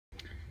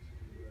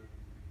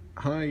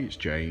Hi, it's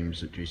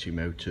James at GC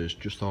Motors.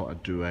 Just thought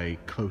I'd do a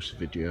closer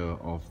video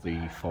of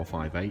the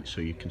 458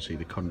 so you can see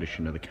the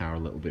condition of the car a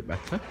little bit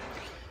better.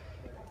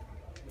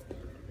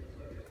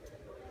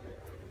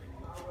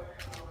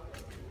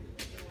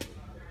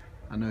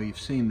 I know you've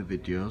seen the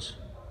videos,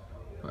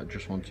 but I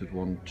just wanted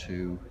one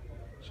to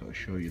sort of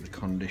show you the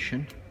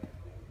condition.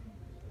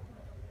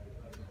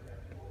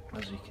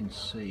 As you can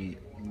see,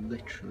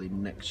 literally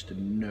next to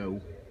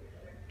no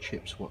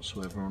chips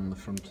whatsoever on the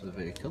front of the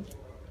vehicle.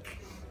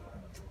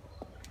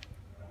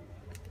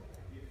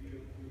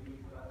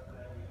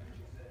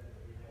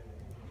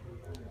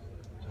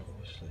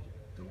 Obviously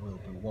there will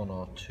be one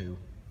or two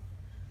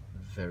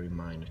very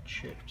minor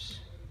chips,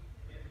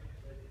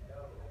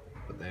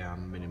 but they are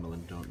minimal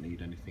and don't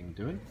need anything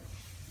doing.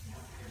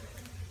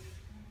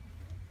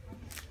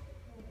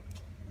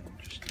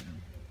 Just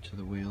down to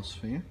the wheels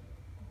for you.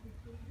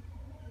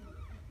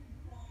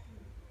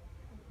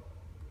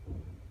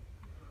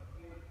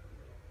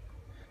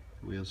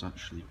 The wheels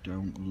actually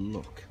don't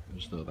look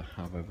as though they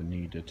have ever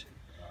needed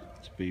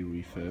to be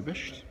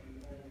refurbished.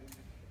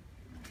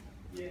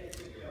 And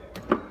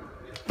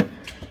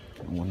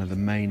one of the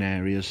main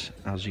areas,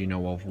 as you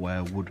know of,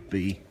 where would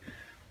be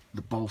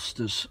the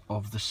bolsters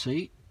of the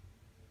seat,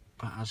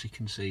 but as you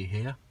can see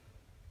here,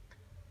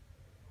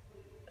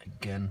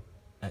 again,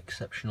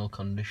 exceptional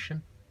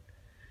condition.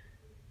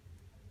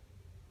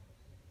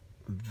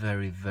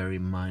 Very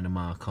minor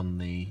mark on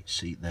the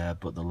seat there,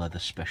 but the leather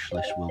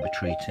specialist will be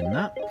treating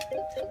that.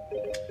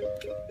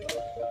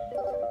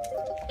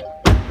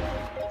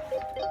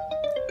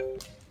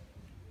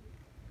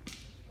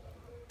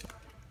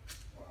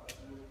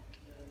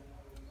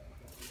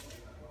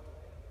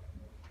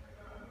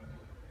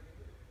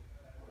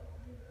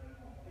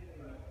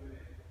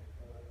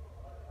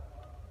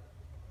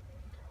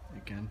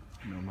 Again,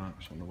 no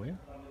marks on the wheel.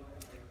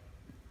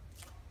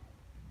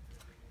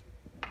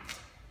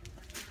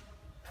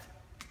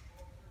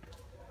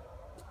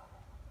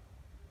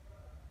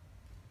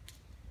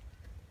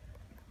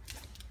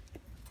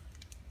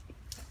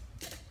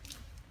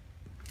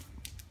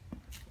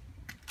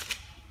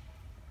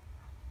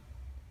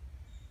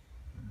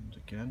 And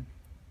again,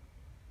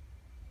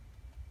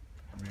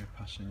 rear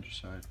passenger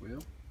side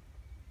wheel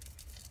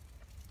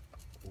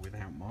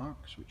without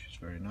marks, which is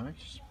very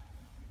nice.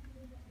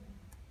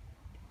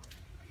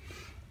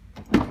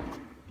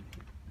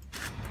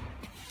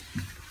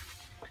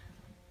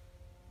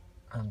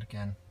 And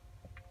again,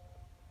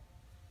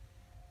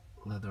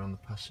 leather on the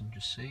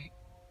passenger seat,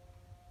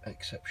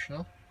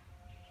 exceptional.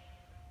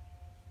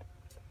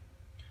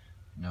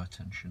 No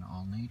attention at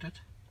all needed.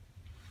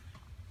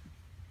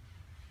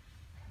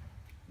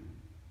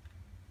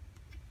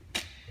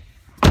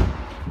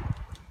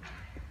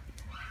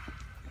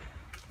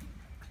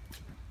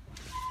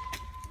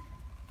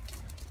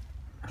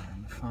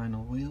 And the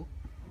final wheel.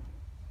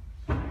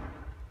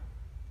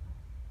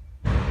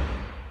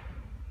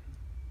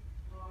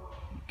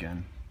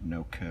 Again,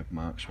 no curb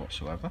marks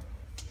whatsoever.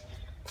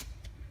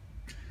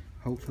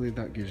 Hopefully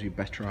that gives you a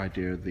better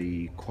idea of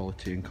the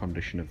quality and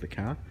condition of the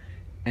car.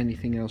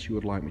 Anything else you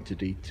would like me to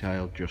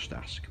detail, just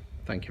ask.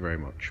 Thank you very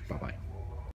much. Bye bye.